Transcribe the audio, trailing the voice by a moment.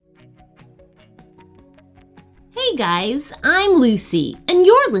Hey guys, I'm Lucy, and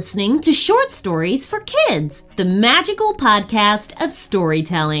you're listening to Short Stories for Kids, the magical podcast of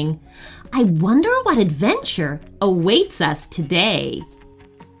storytelling. I wonder what adventure awaits us today.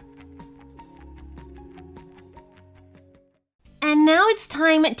 And now it's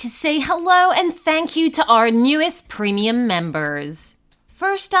time to say hello and thank you to our newest premium members.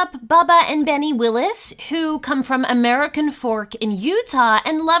 First up, Bubba and Benny Willis, who come from American Fork in Utah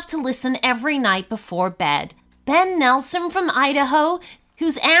and love to listen every night before bed. Ben Nelson from Idaho,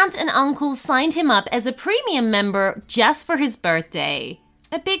 whose aunt and uncles signed him up as a premium member just for his birthday.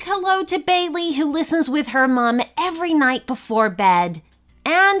 A big hello to Bailey, who listens with her mom every night before bed.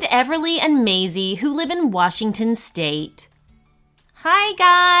 And Everly and Maisie, who live in Washington State. Hi,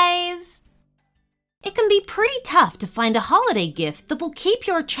 guys! It can be pretty tough to find a holiday gift that will keep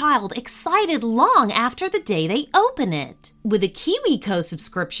your child excited long after the day they open it. With a KiwiCo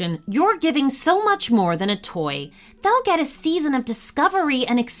subscription, you're giving so much more than a toy. They'll get a season of discovery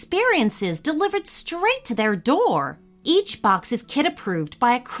and experiences delivered straight to their door. Each box is kid-approved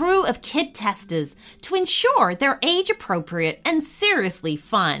by a crew of kid testers to ensure they're age-appropriate and seriously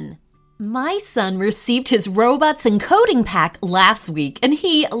fun. My son received his robots and coding pack last week, and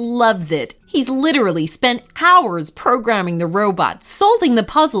he loves it. He's literally spent hours programming the robots, solving the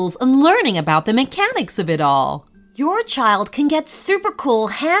puzzles, and learning about the mechanics of it all. Your child can get super cool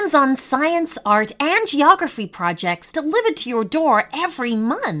hands-on science, art, and geography projects delivered to your door every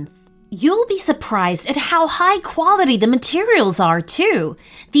month. You'll be surprised at how high quality the materials are, too.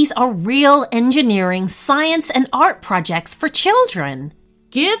 These are real engineering, science, and art projects for children.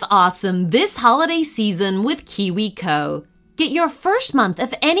 Give awesome this holiday season with KiwiCo. Get your first month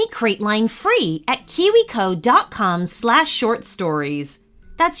of any crate line free at kiwico.com/shortstories.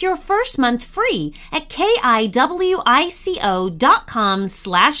 That's your first month free at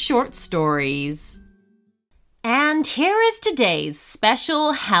kiwico.com/shortstories. And here is today's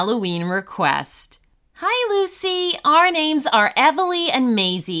special Halloween request. Hi, Lucy. Our names are Everly and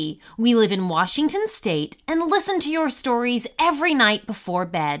Maisie. We live in Washington State and listen to your stories every night before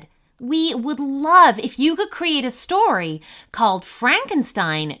bed. We would love if you could create a story called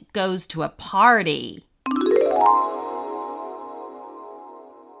Frankenstein Goes to a Party.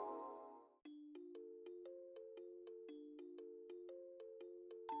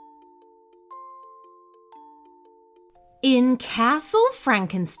 In Castle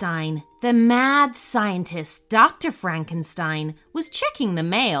Frankenstein, the mad scientist Dr. Frankenstein was checking the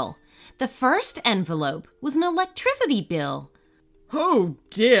mail. The first envelope was an electricity bill. "Oh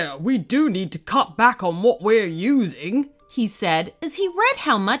dear, we do need to cut back on what we're using," he said as he read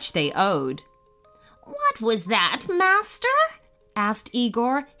how much they owed. "What was that, master?" asked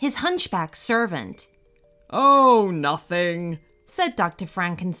Igor, his hunchback servant. "Oh, nothing," said Dr.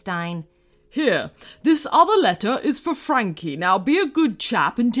 Frankenstein. "Here, this other letter is for Frankie. Now be a good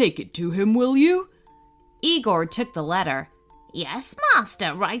chap and take it to him, will you?" Igor took the letter. "Yes,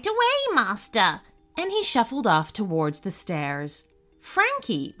 master, right away, master." And he shuffled off towards the stairs.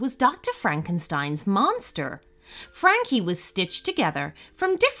 Frankie was Dr. Frankenstein's monster. Frankie was stitched together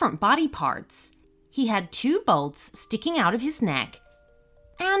from different body parts. He had 2 bolts sticking out of his neck,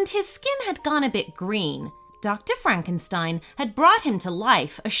 and his skin had gone a bit green. Dr. Frankenstein had brought him to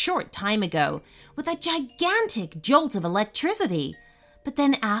life a short time ago with a gigantic jolt of electricity, but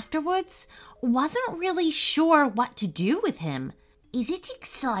then afterwards wasn't really sure what to do with him. "Is it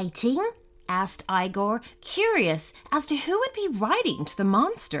exciting?" asked Igor, curious as to who would be writing to the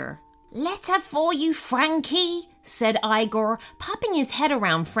monster. "Letter for you, Frankie," said Igor, popping his head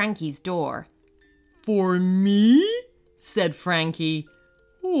around Frankie's door. "For me?" said Frankie.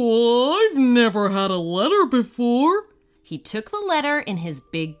 "Oh, I've never had a letter before." He took the letter in his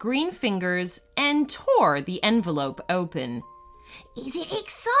big green fingers and tore the envelope open. "Is it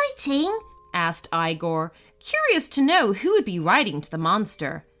exciting?" asked Igor, curious to know who would be writing to the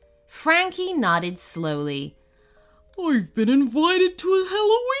monster. Frankie nodded slowly. "I've been invited to a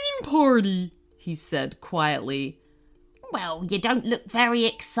Halloween party," he said quietly. "Well, you don't look very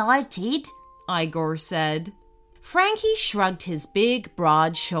excited," Igor said. Frankie shrugged his big,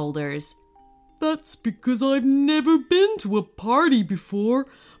 broad shoulders. "That's because I've never been to a party before.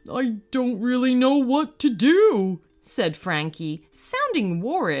 I don't really know what to do," said Frankie, sounding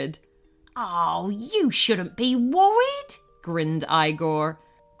worried. "Oh, you shouldn't be worried," grinned Igor.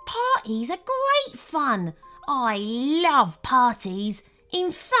 "Parties are great fun. I love parties.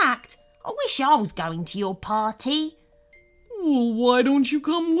 In fact, I wish I was going to your party." "Well, why don't you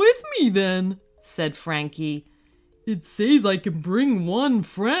come with me then?" said Frankie. "It says I can bring one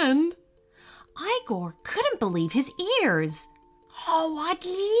friend." Igor couldn't believe his ears. "Oh, I'd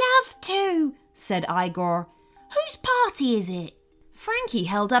love to," said Igor. "Who's party is it? Frankie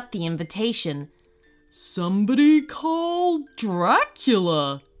held up the invitation. Somebody called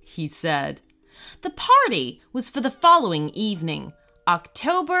Dracula, he said. The party was for the following evening,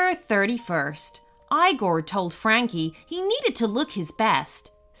 October 31st. Igor told Frankie he needed to look his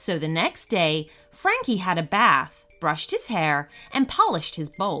best. So the next day, Frankie had a bath, brushed his hair, and polished his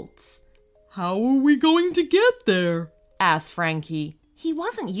bolts. How are we going to get there? Asked Frankie. He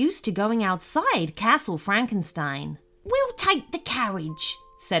wasn't used to going outside Castle Frankenstein. We'll take the carriage,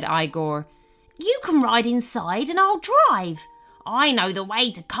 said Igor. You can ride inside and I'll drive. I know the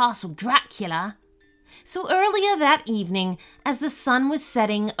way to Castle Dracula. So earlier that evening, as the sun was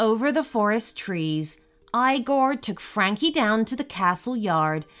setting over the forest trees, Igor took Frankie down to the castle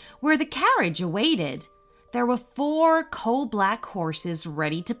yard where the carriage awaited. There were 4 coal-black horses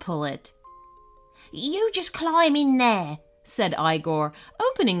ready to pull it. You just climb in there, said Igor,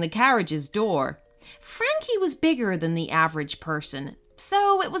 opening the carriage's door. Frankie was bigger than the average person,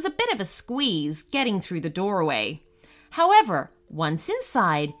 so it was a bit of a squeeze getting through the doorway. However, once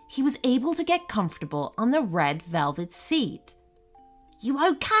inside, he was able to get comfortable on the red velvet seat. You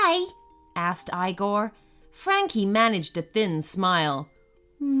okay? asked Igor. Frankie managed a thin smile.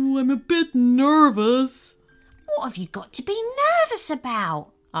 I'm a bit nervous. What have you got to be nervous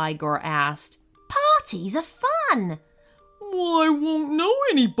about? Igor asked. Parties are fun. Well, I won't know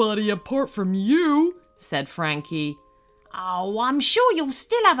anybody apart from you, said Frankie. Oh, I'm sure you'll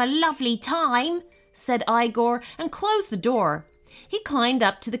still have a lovely time, said Igor and closed the door. He climbed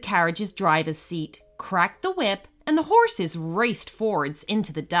up to the carriage's driver's seat, cracked the whip, and the horses raced forwards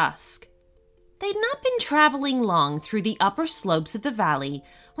into the dusk. They'd not been traveling long through the upper slopes of the valley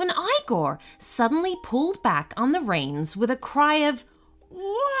when Igor suddenly pulled back on the reins with a cry of,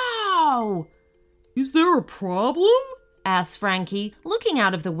 "Wow!" Is there a problem? asked Frankie, looking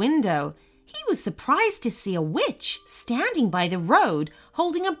out of the window. He was surprised to see a witch standing by the road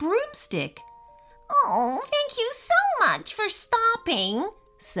holding a broomstick. Oh, thank you so much for stopping,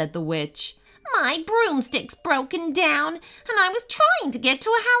 said the witch. My broomstick's broken down, and I was trying to get to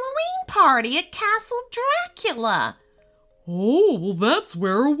a Halloween party at Castle Dracula. Oh, well, that's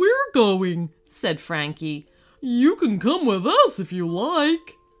where we're going, said Frankie. You can come with us if you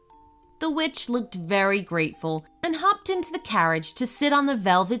like. The witch looked very grateful and hopped into the carriage to sit on the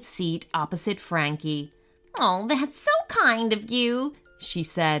velvet seat opposite Frankie. Oh, that's so kind of you, she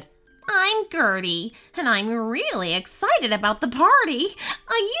said. I'm Gertie, and I'm really excited about the party.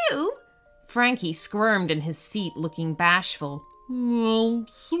 Are you? Frankie squirmed in his seat, looking bashful. Well,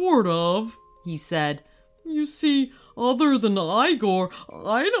 sort of, he said. You see, other than Igor,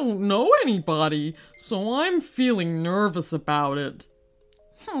 I don't know anybody, so I'm feeling nervous about it.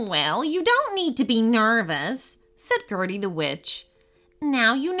 Well, you don't need to be nervous, said Gertie the witch.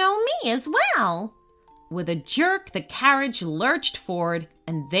 Now you know me as well. With a jerk, the carriage lurched forward,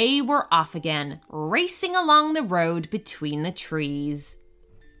 and they were off again, racing along the road between the trees.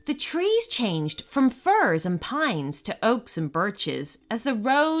 The trees changed from firs and pines to oaks and birches as the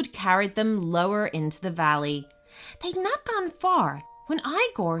road carried them lower into the valley. They'd not gone far when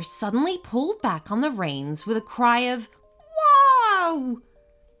Igor suddenly pulled back on the reins with a cry of, "Whoa!"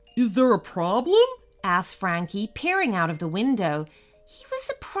 Is there a problem? asked Frankie, peering out of the window. He was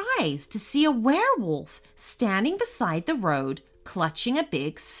surprised to see a werewolf standing beside the road, clutching a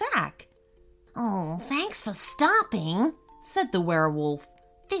big sack. Oh, thanks for stopping, said the werewolf.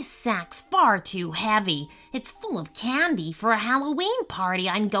 This sack's far too heavy. It's full of candy for a Halloween party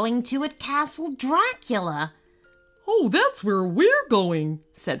I'm going to at Castle Dracula. Oh, that's where we're going,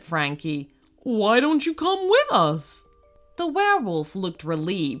 said Frankie. Why don't you come with us? The werewolf looked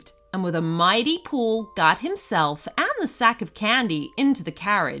relieved, and with a mighty pull got himself and the sack of candy into the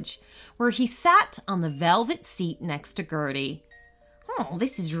carriage, where he sat on the velvet seat next to Gertie. Oh,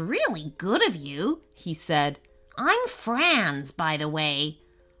 this is really good of you, he said. I'm Franz, by the way.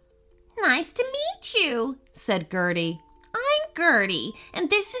 Nice to meet you, said Gertie. I'm Gertie, and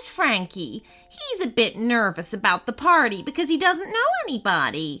this is Frankie. He's a bit nervous about the party because he doesn't know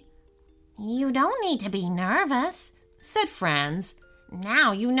anybody. You don't need to be nervous, said Franz.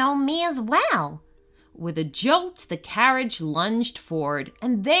 Now you know me as well. With a jolt, the carriage lunged forward,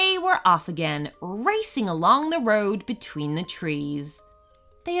 and they were off again, racing along the road between the trees.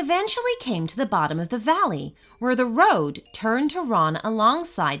 They eventually came to the bottom of the valley, where the road turned to run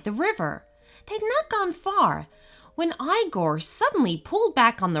alongside the river. They'd not gone far when Igor suddenly pulled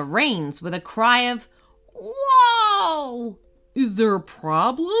back on the reins with a cry of, "Whoa!" Is there a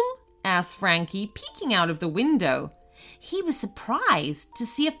problem? asked Frankie, peeking out of the window. He was surprised to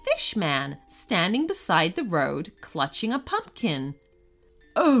see a fishman standing beside the road, clutching a pumpkin.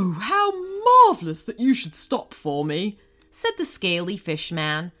 Oh, how marvellous that you should stop for me," said the scaly fish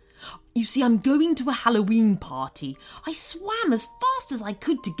man. "You see, I'm going to a Halloween party. I swam as fast as I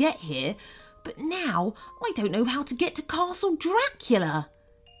could to get here, but now I don't know how to get to Castle Dracula."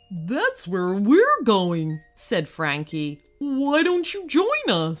 "That's where we're going," said Frankie. "Why don't you join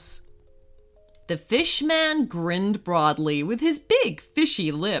us?" The fish man grinned broadly with his big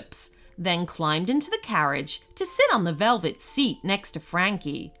fishy lips, then climbed into the carriage to sit on the velvet seat next to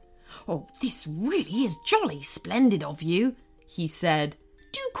Frankie. "Oh, this really is jolly splendid of you," he said.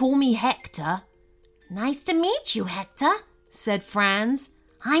 "Do call me Hector." "Nice to meet you, Hector," said Franz.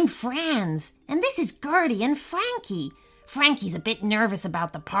 "I'm Franz, and this is Gertie and Frankie. Frankie's a bit nervous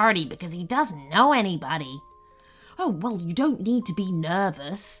about the party because he doesn't know anybody." "Oh, well, you don't need to be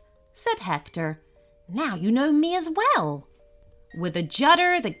nervous," said Hector. "Now you know me as well." With a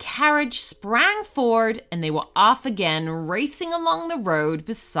judder, the carriage sprang forward and they were off again, racing along the road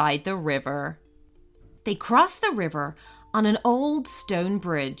beside the river. They crossed the river on an old stone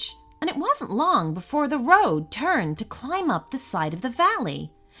bridge, and it wasn't long before the road turned to climb up the side of the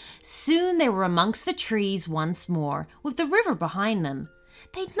valley. Soon they were amongst the trees once more, with the river behind them.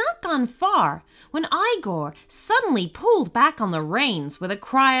 They'd not gone far when Igor suddenly pulled back on the reins with a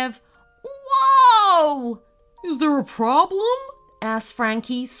cry of, "Whoa!" "Is there a problem?" asked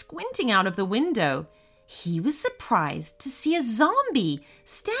Frankie, squinting out of the window. He was surprised to see a zombie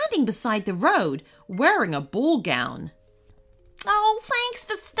standing beside the road, wearing a ball gown. "Oh, thanks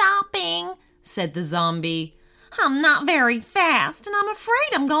for stopping," said the zombie. "I'm not very fast, and I'm afraid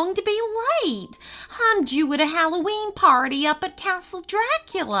I'm going to be late. I'm due at a Halloween party up at Castle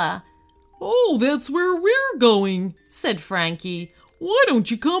Dracula." "Oh, that's where we're going," said Frankie. "Why don't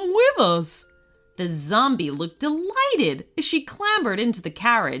you come with us?" The zombie looked delighted as she clambered into the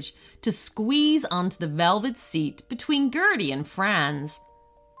carriage to squeeze onto the velvet seat between Gertie and Franz.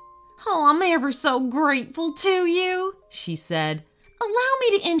 "Oh, I'm ever so grateful to you," she said. "Allow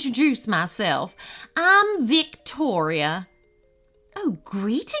me to introduce myself. I'm Victoria." "Oh,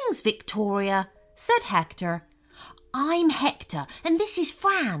 greetings, Victoria," said Hector. "I'm Hector, and this is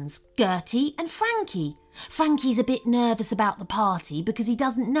Franz, Gertie, and Frankie. Frankie's a bit nervous about the party because he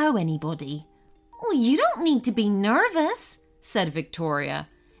doesn't know anybody." "Well, you don't need to be nervous," said Victoria.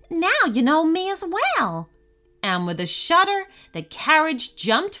 "Now you know me as well." And with a shudder, the carriage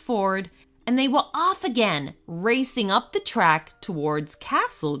jumped forward and they were off again, racing up the track towards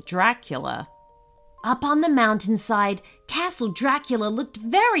Castle Dracula. Up on the mountainside, Castle Dracula looked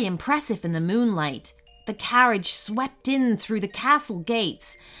very impressive in the moonlight. The carriage swept in through the castle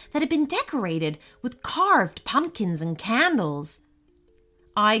gates that had been decorated with carved pumpkins and candles.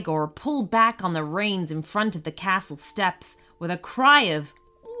 Igor pulled back on the reins in front of the castle steps with a cry of,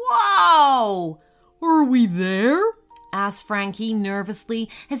 "Whoa!" "Are we there?" asked Frankie nervously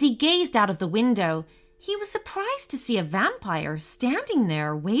as he gazed out of the window. He was surprised to see a vampire standing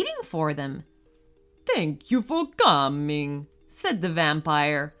there waiting for them. "Thank you for coming," said the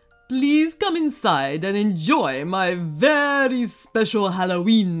vampire. "Please come inside and enjoy my very special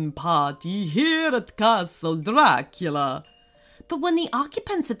Halloween party here at Castle Dracula." But when the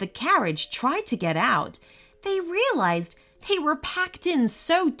occupants of the carriage tried to get out, they realized they were packed in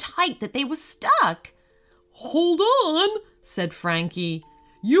so tight that they were stuck. "Hold on," said Frankie.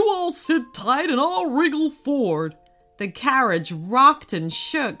 "You all sit tight and I'll wriggle forward." The carriage rocked and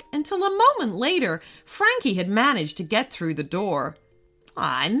shook until a moment later, Frankie had managed to get through the door.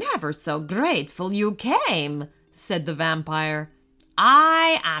 "I'm ever so grateful you came," said the vampire.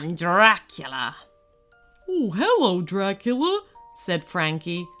 "I am Dracula." "Oh, hello, Dracula," said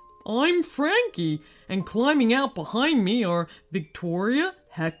Frankie. "I'm Frankie, and climbing out behind me are Victoria,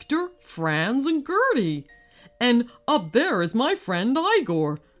 Hector, Franz, and Gertie. And up there is my friend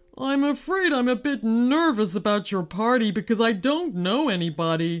Igor. I'm afraid I'm a bit nervous about your party because I don't know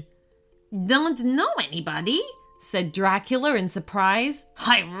anybody." "Don't know anybody?" said Dracula in surprise.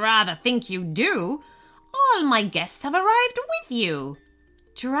 "I rather think you do. All my guests have arrived with you."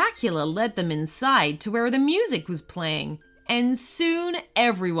 Dracula led them inside to where the music was playing, and soon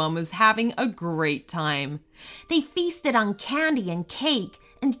everyone was having a great time. They feasted on candy and cake,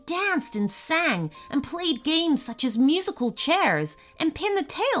 and danced and sang, and played games such as musical chairs and pin the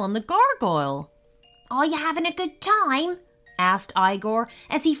tail on the gargoyle. "Are you having a good time?" asked Igor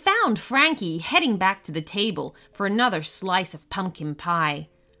as he found Frankie heading back to the table for another slice of pumpkin pie.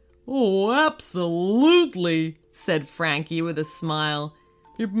 "Oh, absolutely," said Frankie with a smile.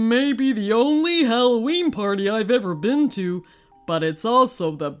 "It may be the only Halloween party I've ever been to, but it's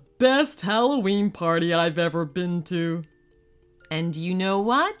also the best Halloween party I've ever been to." And you know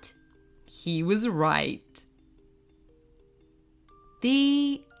what? He was right.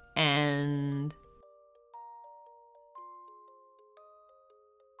 The